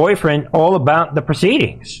told her boyfriend all about the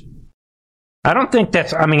proceedings. I don't think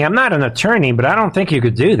I'm not an attorney, but I don't think you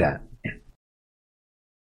could do that.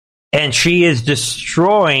 And she is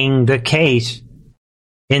destroying the case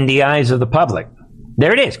in the eyes of the public.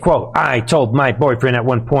 There it is, quote, I told my boyfriend at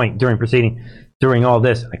one point during all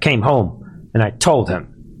this, I came home and I told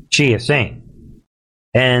him, she is saying.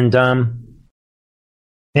 And,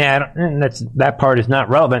 that part is not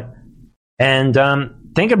relevant. And,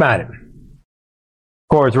 think about it. Of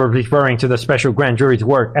course, we're referring to the special grand jury's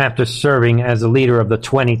work after serving as the leader of the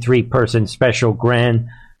 23-person special grand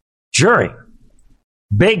jury.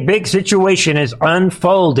 Big situation is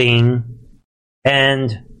unfolding,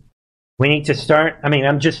 and we need to start. I mean,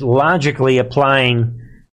 I'm just logically applying.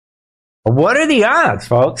 What are the odds,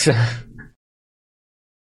 folks?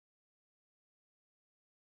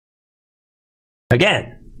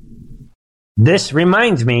 Again, this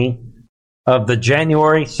reminds me of the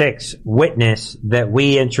January 6th witness that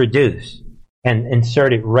we introduced and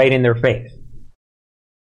inserted right in their face.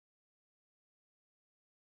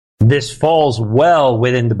 This falls well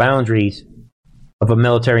within the boundaries of a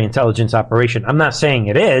military intelligence operation. I'm not saying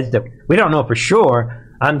it is, that we don't know for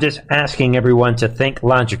sure. I'm just asking everyone to think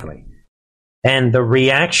logically. And the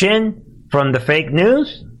reaction from the fake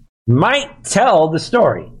news might tell the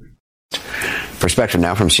story. Perspective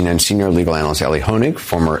now from CNN senior legal analyst Ellie Honig,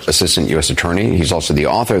 former assistant U.S. attorney. He's also the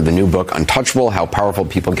author of the new book, Untouchable, How Powerful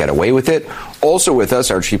People Get Away With It. Also with us,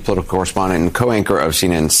 our chief political correspondent and co-anchor of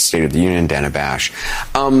CNN's State of the Union, Dana Bash.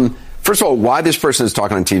 First of all, why this person is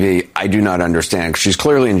talking on TV, I do not understand. She's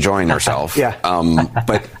clearly enjoying herself. Yeah.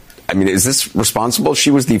 But I mean, is this responsible?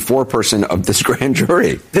 She was the foreperson of this grand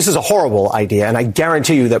jury. This is a horrible idea, and I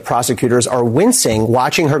guarantee you that prosecutors are wincing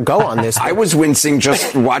watching her go on this. I was wincing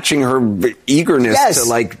just watching her eagerness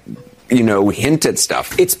to, hint at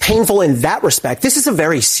stuff. It's painful in that respect. This is a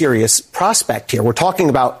very serious prospect here. We're talking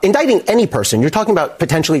about indicting any person. You're talking about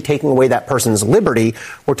potentially taking away that person's liberty.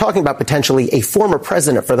 We're talking about potentially a former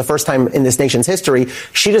president for the first time in this nation's history.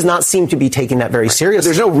 She does not seem to be taking that very seriously.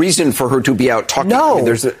 There's no reason for her to be out talking. No. I mean,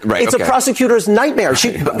 it's a prosecutor's nightmare.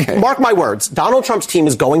 Mark my words. Donald Trump's team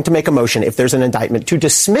is going to make a motion if there's an indictment to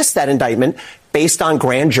dismiss that indictment based on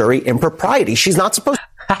grand jury impropriety. She's not supposed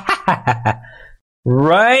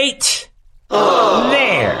right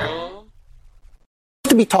there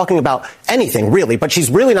to be talking about anything, really, but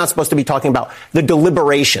she's really not supposed to be talking about the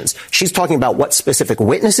deliberations. She's talking about what specific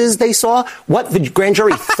witnesses they saw, what the grand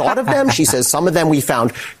jury thought of them. She says some of them we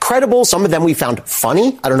found credible, some of them we found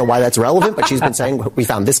funny. I don't know why that's relevant, but she's been saying we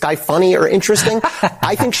found this guy funny or interesting.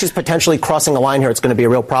 I think she's potentially crossing a line here. It's going to be a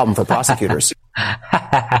real problem for prosecutors.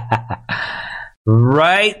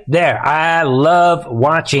 Right there. I love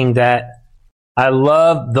watching that. I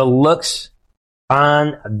love the looks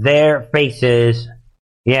on their faces.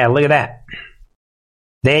 Yeah, look at that.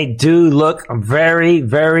 They do look very,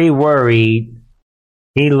 very worried.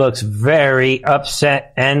 He looks very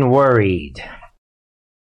upset and worried.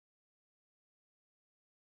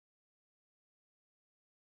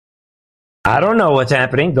 I don't know what's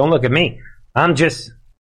happening. Don't look at me. I'm just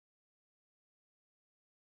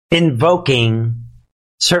invoking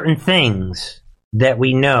certain things that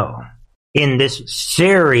we know in this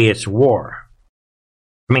serious war.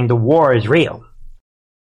 I mean, the war is real.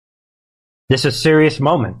 This is a serious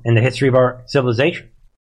moment in the history of our civilization.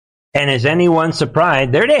 And is anyone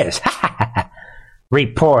surprised? There it is.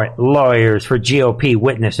 Report lawyers for GOP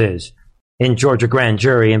witnesses in Georgia grand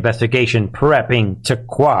jury investigation prepping to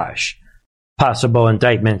quash possible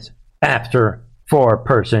indictments after four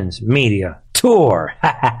persons media tour.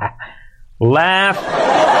 Laugh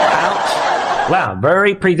out loud.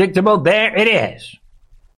 Very predictable. There it is.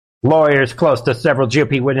 Lawyers close to several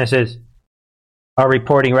GOP witnesses are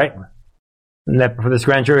reporting that for this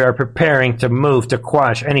grand jury are preparing to move to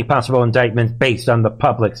quash any possible indictments based on the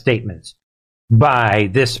public statements by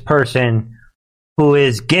this person who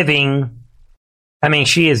is giving. I mean,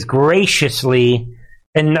 she is graciously,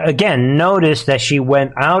 and again, notice that she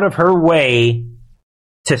went out of her way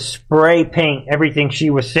to spray paint everything she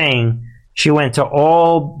was saying, she went to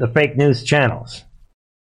all the fake news channels.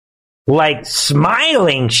 Like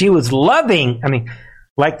smiling. She was loving. I mean,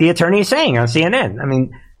 like the attorney is saying on CNN. I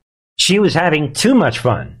mean, she was having too much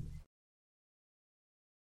fun.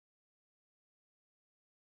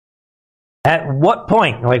 At what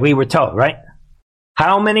point, like we were told, right?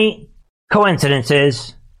 How many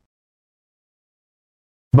coincidences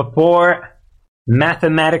before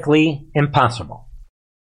mathematically impossible?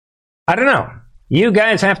 I don't know. You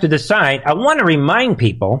guys have to decide. I want to remind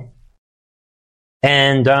people,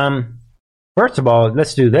 and first of all,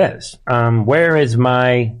 let's do this. Where is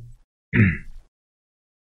my...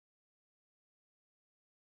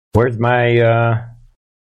 Where's my...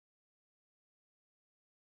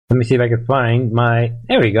 Let me see if I can find my...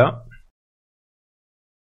 There we go.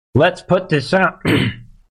 Let's put this out.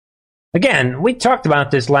 Again, we talked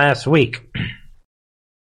about this last week.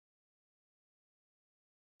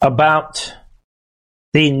 About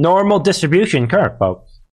the normal distribution curve,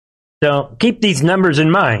 folks. So keep these numbers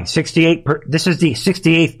in mind. This is the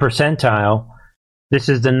 68th percentile. This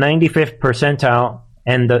is the 95th percentile.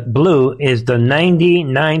 And the blue is the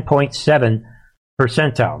 99.7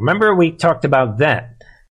 percentile. Remember we talked about that.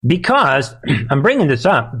 Because, I'm bringing this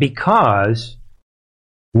up because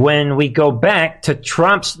when we go back to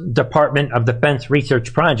Trump's Department of Defense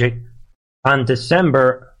Research Project on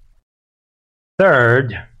December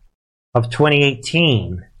 3rd of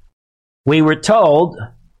 2018, we were told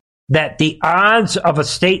that the odds of a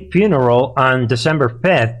state funeral on December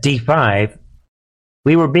 5th, D5,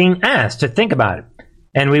 we were being asked to think about it.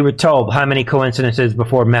 And we were told how many coincidences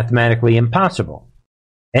before mathematically impossible.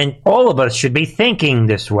 And all of us should be thinking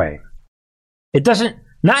this way. It doesn't,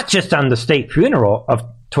 not just on the state funeral of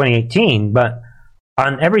 2018, but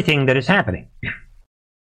on everything that is happening.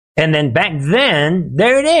 And then back then,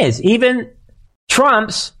 there it is. Even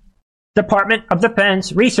Trump's Department of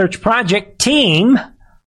Defense Research Project team,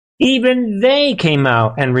 even they came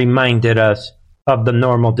out and reminded us of the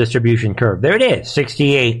normal distribution curve. There it is,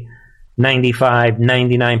 68, 95,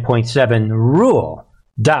 99.7 rule, ...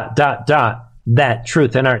 that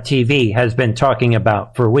Truth and Art TV has been talking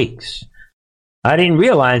about for weeks. I didn't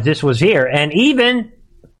realize this was here. And even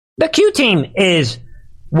the Q team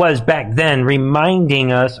was back then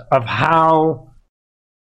reminding us of how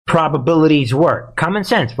probabilities work. Common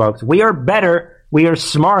sense, folks. We are better. We are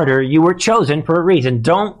smarter. You were chosen for a reason.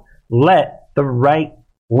 Don't let the right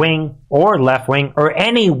wing or left wing or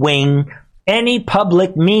any wing, any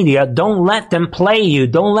public media, don't let them play you.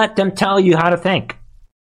 Don't let them tell you how to think.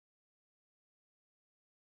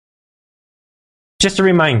 Just a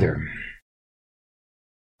reminder.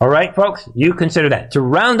 All right, folks, you consider that. To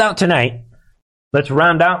round out tonight, let's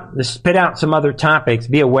spit out some other topics.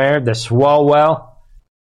 Be aware the Swalwell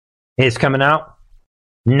is coming out.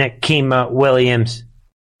 Nikema Williams,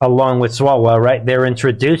 along with Swalwell, right? They're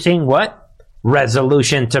introducing what?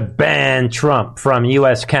 Resolution to ban Trump from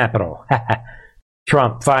U.S. Capitol.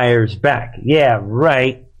 Trump fires back. Yeah,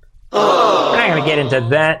 right. We're not going to get into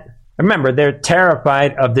that. Remember, they're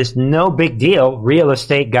terrified of this no big deal real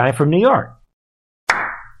estate guy from New York.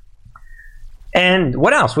 And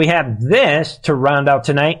what else? We have this to round out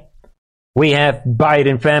tonight. We have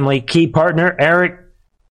Biden family key partner Eric,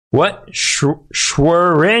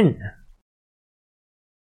 Schwerin.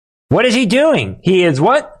 What is he doing? He is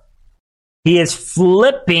what? He is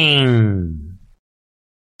flipping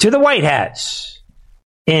to the White Hats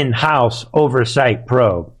in House Oversight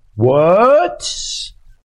Probe. What?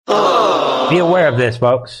 Be aware of this,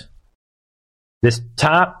 folks. This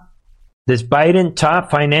Biden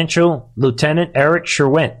top financial lieutenant Eric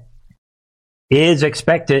Schwerin is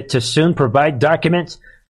expected to soon provide documents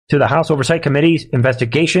to the House Oversight Committee's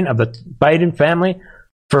investigation of the Biden family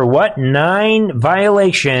for what? 9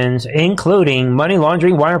 violations, including money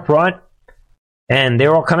laundering, wire fraud, and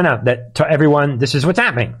they're all coming out. That to everyone, this is what's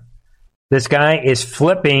happening. This guy is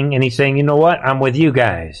flipping, and he's saying, you know what? I'm with you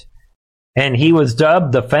guys. And he was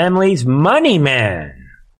dubbed the family's money man.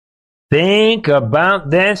 Think about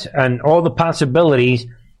this and all the possibilities.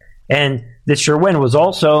 And this Sherwin was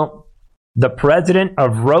also the president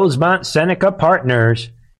of Rosemont Seneca Partners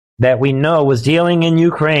that we know was dealing in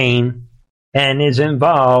Ukraine and is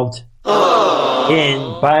involved in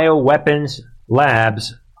bioweapons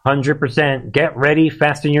labs. 100%. Get ready,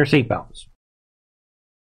 fasten your seatbelts.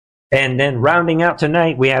 And then rounding out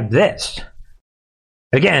tonight, we have this.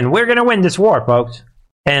 Again, we're going to win this war, folks.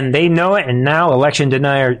 And they know it, and now election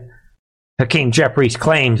denier Hakeem Jeffries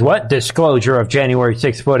claims what? Disclosure of January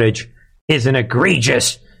 6th footage is an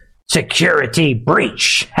egregious security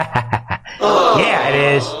breach. Yeah,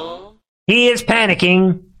 it is. He is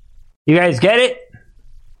panicking. You guys get it?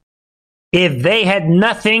 if they had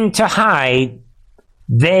nothing to hide,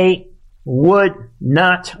 they would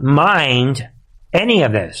not mind any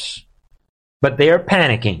of this. But they are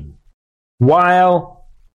panicking. While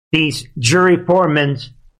these jury foremen,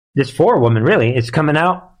 this forewoman really, is coming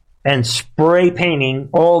out and spray painting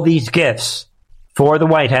all these gifts for the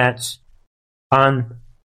White Hats on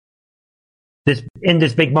this in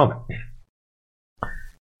this big moment.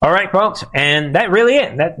 All right, folks, and that really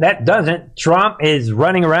it. That does it. Trump is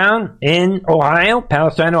running around in Ohio,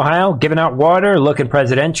 Palestine, Ohio, giving out water, looking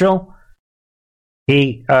presidential.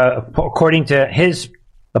 He, according to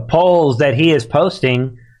the polls that he is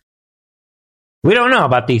posting, we don't know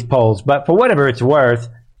about these polls, but for whatever it's worth,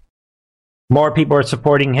 more people are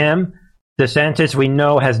supporting him. DeSantis, we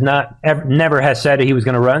know, never has said he was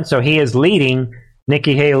going to run, so he is leading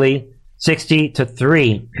Nikki Haley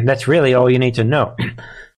 60-3. That's really all you need to know.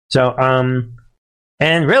 So,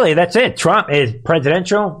 and really, that's it. Trump is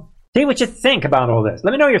presidential. See what you think about all this.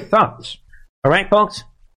 Let me know your thoughts. All right, folks?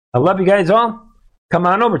 I love you guys all. Come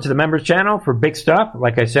on over to the members channel for big stuff,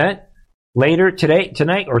 like I said, later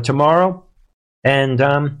tonight, or tomorrow. And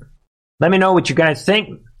let me know what you guys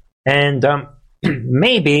think. And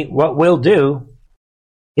maybe what we'll do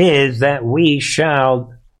is that we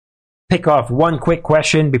shall pick off one quick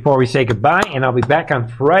question before we say goodbye, and I'll be back on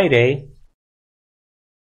Friday.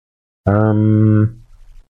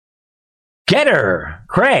 Getter,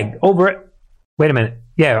 Craig, over at... Wait a minute.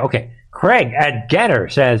 Yeah, okay. Craig at Getter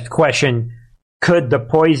says, question, could the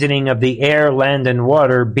poisoning of the air, land, and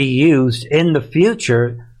water be used in the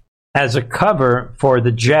future as a cover for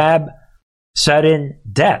the jab sudden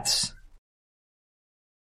deaths?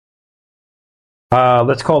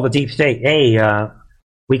 Let's call the deep state. Hey,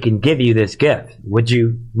 we can give you this gift. Would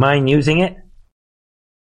you mind using it?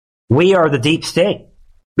 We are the deep state.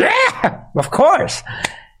 Yeah, of course.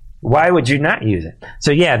 Why would you not use it?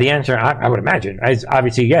 So yeah, the answer, I would imagine, is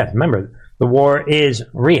obviously yes. Remember, the war is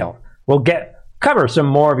real. We'll cover some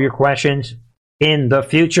more of your questions in the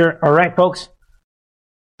future. All right, folks?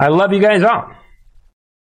 I love you guys all.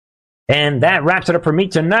 And that wraps it up for me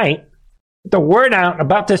tonight. Get the word out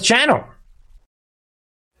about this channel.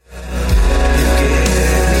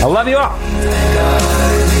 I love you all.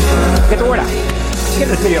 Get the word out. Give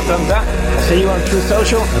this video a thumbs up. I'll see you on Truth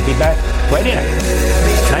Social. I'll be back Friday night,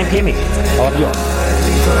 9 p.m. Eastern. I love you all.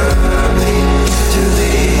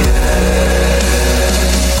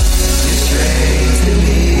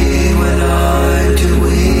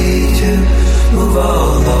 Move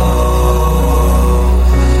along.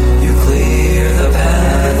 You clear the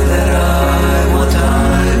path that I want. I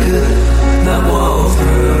could not walk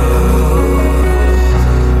through.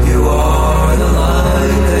 You are the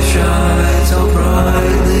light that shines so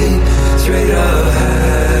brightly straight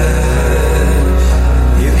ahead.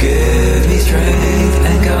 You give me strength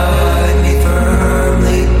and guide me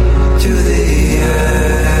firmly to the end.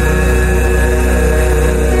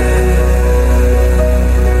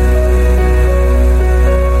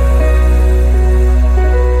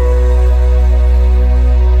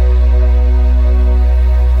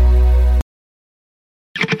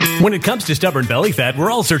 When it comes to stubborn belly fat,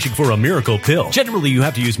 we're all searching for a miracle pill. Generally, you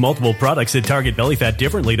have to use multiple products that target belly fat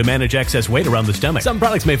differently to manage excess weight around the stomach. Some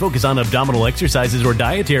products may focus on abdominal exercises or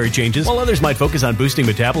dietary changes, while others might focus on boosting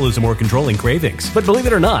metabolism or controlling cravings. But believe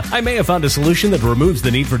it or not, I may have found a solution that removes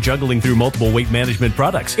the need for juggling through multiple weight management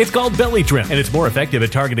products. It's called Belly Trim, and it's more effective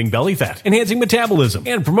at targeting belly fat, enhancing metabolism,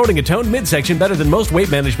 and promoting a toned midsection better than most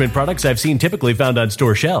weight management products I've seen typically found on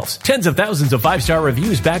store shelves. Tens of thousands of 5-star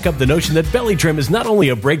reviews back up the notion that Belly Trim is not only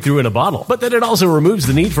a breakthrough in a bottle, but that it also removes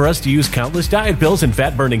the need for us to use countless diet pills and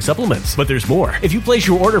fat-burning supplements. But there's more. If you place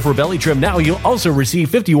your order for Belly Trim now, you'll also receive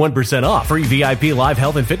 51% off, free VIP live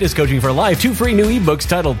health and fitness coaching for life, 2 free new ebooks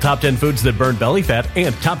titled Top 10 Foods That Burn Belly Fat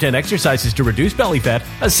and Top 10 Exercises to Reduce Belly Fat,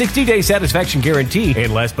 a 60-day satisfaction guarantee,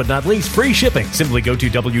 and last but not least, free shipping. Simply go to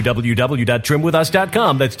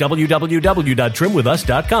www.trimwithus.com. That's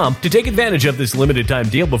www.trimwithus.com to take advantage of this limited time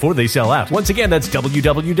deal before they sell out. Once again, that's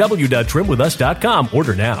www.trimwithus.com.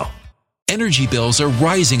 Order now. Energy bills are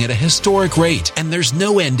rising at a historic rate, and there's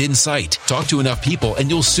no end in sight. Talk to enough people, and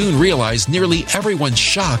you'll soon realize nearly everyone's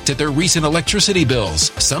shocked at their recent electricity bills.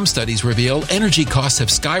 Some studies reveal energy costs have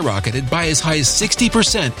skyrocketed by as high as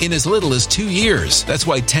 60% in as little as 2 years. That's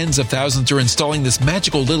why tens of thousands are installing this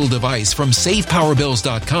magical little device from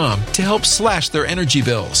SavePowerBills.com to help slash their energy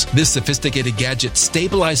bills. This sophisticated gadget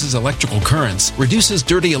stabilizes electrical currents, reduces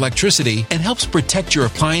dirty electricity, and helps protect your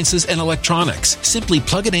appliances and electronics. Simply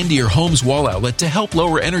plug it into your home's Lowe's wall outlet to help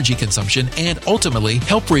lower energy consumption and ultimately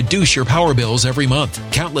help reduce your power bills every month.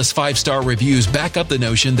 Countless 5-star reviews back up the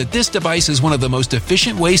notion that this device is one of the most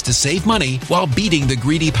efficient ways to save money while beating the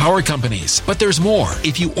greedy power companies. But there's more.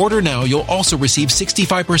 If you order now, you'll also receive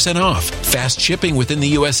 65% off, fast shipping within the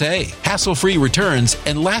USA, hassle-free returns,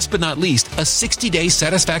 and last but not least, a 60-day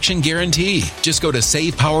satisfaction guarantee. Just go to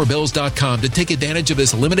SavePowerBills.com to take advantage of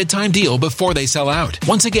this limited time deal before they sell out.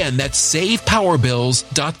 Once again, that's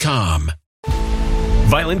SavePowerBills.com.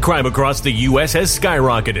 Violent crime across the U.S. has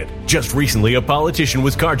skyrocketed. Just recently, a politician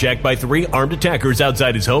was carjacked by 3 armed attackers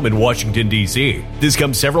outside his home in Washington, D.C. This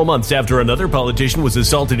comes several months after another politician was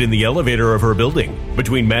assaulted in the elevator of her building.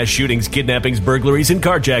 Between mass shootings, kidnappings, burglaries, and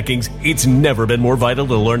carjackings, it's never been more vital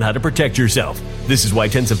to learn how to protect yourself. This is why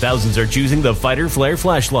tens of thousands are choosing the Fighter Flare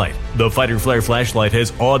flashlight. The Fighter Flare flashlight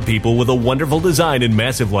has awed people with a wonderful design and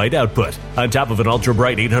massive light output. On top of an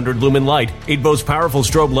ultra-bright 800-lumen light, it boasts powerful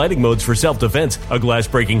strobe lighting modes for self-defense, a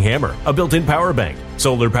glass-breaking hammer, a built-in power bank,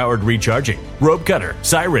 solar-powered recharging, rope cutter,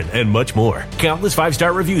 siren, and much more. Countless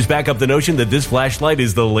 5-star reviews back up the notion that this flashlight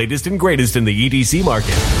is the latest and greatest in the EDC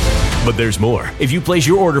market. But there's more. If you place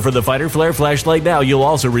your order for the Fighter Flare flashlight now, you'll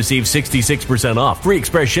also receive 66% off, free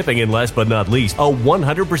express shipping, and last but not least, a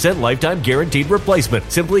 100% lifetime guaranteed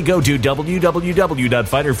replacement. Simply go to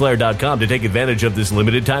www.fighterflare.com to take advantage of this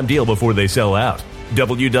limited time deal before they sell out.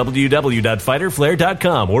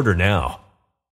 www.fighterflare.com. Order now.